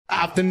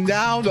up and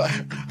down,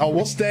 I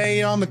will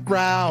stay on the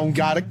ground.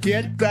 Gotta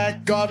get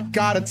back up,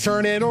 gotta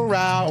turn it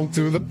around.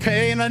 Through the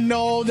pain I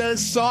know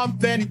there's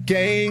something to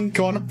gain.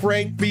 Gonna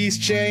break these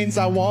chains,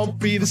 I won't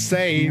be the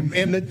same.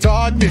 In the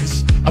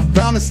darkness, I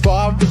found a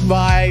spark of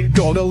light.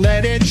 Gonna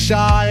let it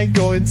shine,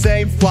 gonna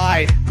take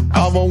flight.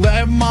 I won't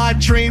let my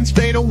dreams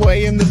fade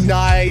away in the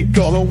night.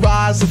 Gonna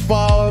rise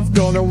above,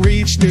 gonna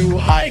reach new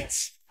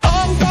heights.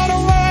 I'm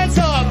gonna rise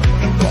up,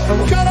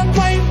 gonna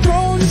break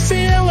through the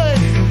ceiling.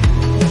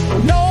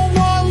 No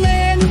more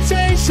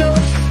limitations,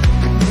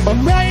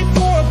 I'm ready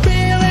for a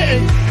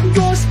feeling.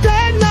 Gonna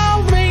spread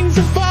my wings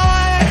of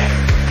fire,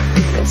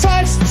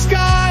 touch the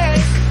sky.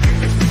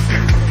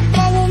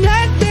 I won't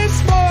let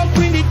this world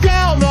bring me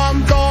down.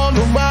 I'm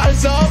gonna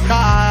rise up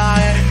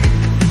high.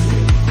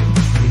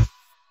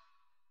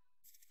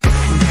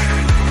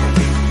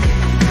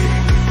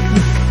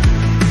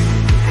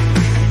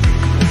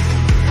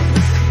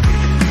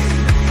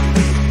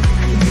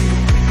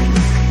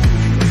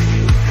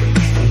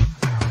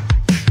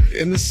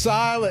 In the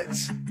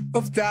silence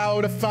of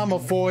doubt, I found my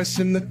voice.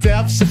 In the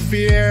depths of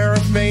fear,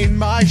 I've made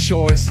my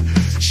choice.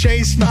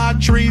 Chase my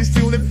dreams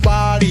through the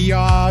body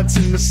arts.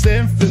 In the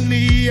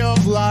symphony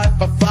of life,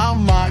 I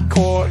found my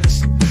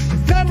chords.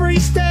 With every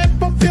step,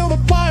 I feel the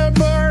fire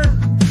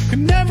burn.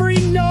 In every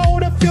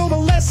note, I feel the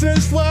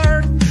lessons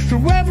learned.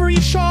 Through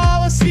every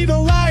shawl, I see the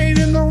light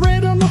in the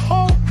rhythm of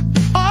hope.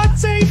 I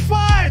take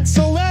flight,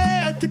 so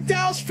let the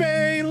doubts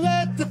fade,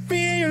 let the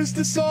fears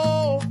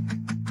dissolve.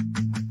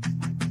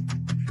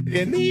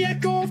 In the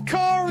echo of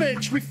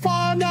courage, we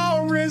find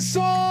our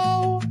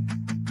resolve.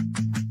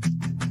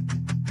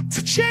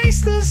 To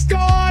chase the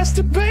stars,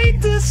 to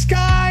paint the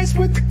skies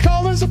with the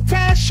colors of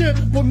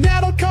passion. We'll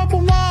never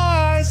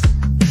compromise,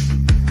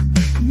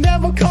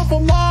 never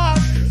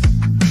compromise.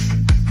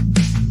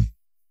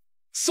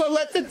 So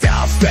let the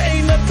doubts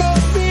fade, let the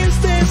fears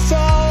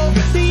dissolve.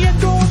 In the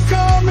echo of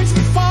courage,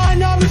 we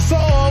find our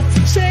resolve. To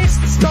chase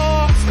the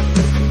stars,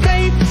 to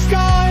paint the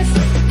skies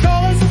with the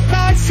colors of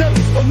passion.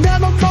 We'll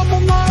never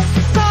compromise.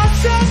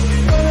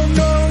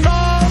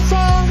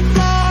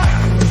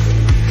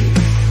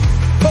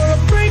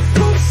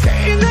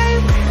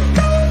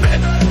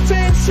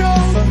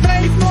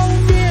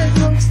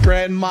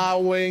 Spread my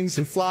wings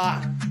and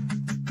fly,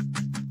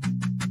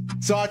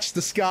 touch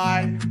the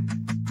sky,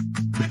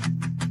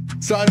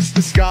 touch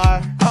the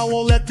sky. I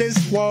won't let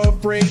this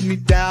world bring me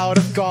down.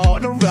 I'm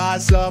gonna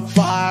rise up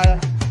high.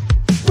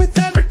 With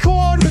every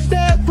chord, with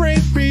every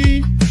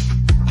beat,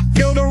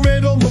 feel the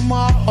rhythm of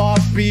my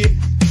heartbeat.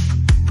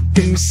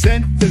 In the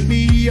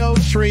symphony of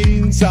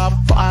dreams, I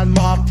find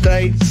my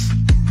place.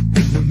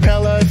 In the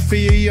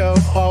melody of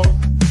hope,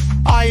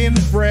 I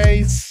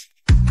embrace.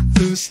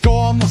 Through the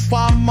storm, I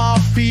find my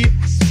feet.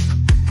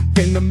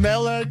 In the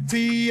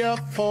melody of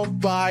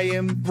hope, I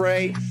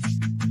embrace.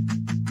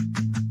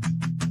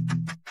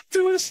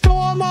 Through the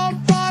storm, I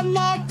find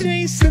my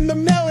peace. In the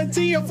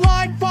melody of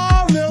life,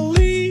 I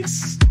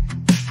release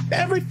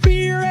every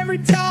fear, every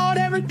doubt,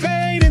 every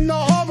pain. In the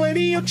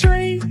harmony of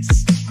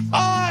dreams,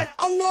 I'm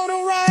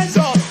gonna rise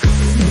up.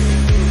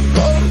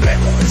 Gonna break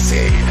the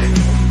ceiling,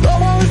 no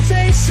more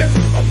limitation.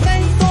 I'm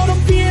playing for the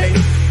beat.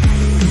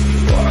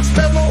 Gonna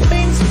spread my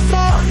wings and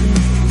fly,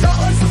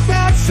 touch the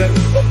passion.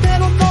 We'll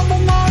never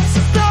compromise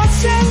the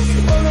passion.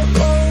 Gonna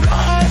go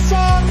rise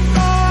up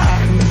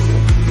high.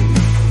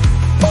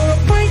 Gonna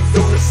break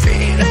through the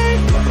ceiling,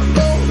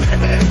 no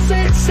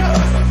limitation.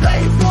 I'm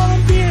playing for the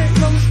beat.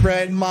 Gonna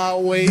spread my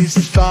wings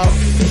and fly,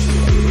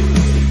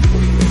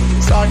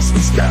 touch the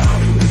sky.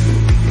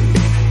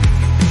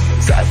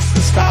 Touch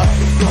the sky,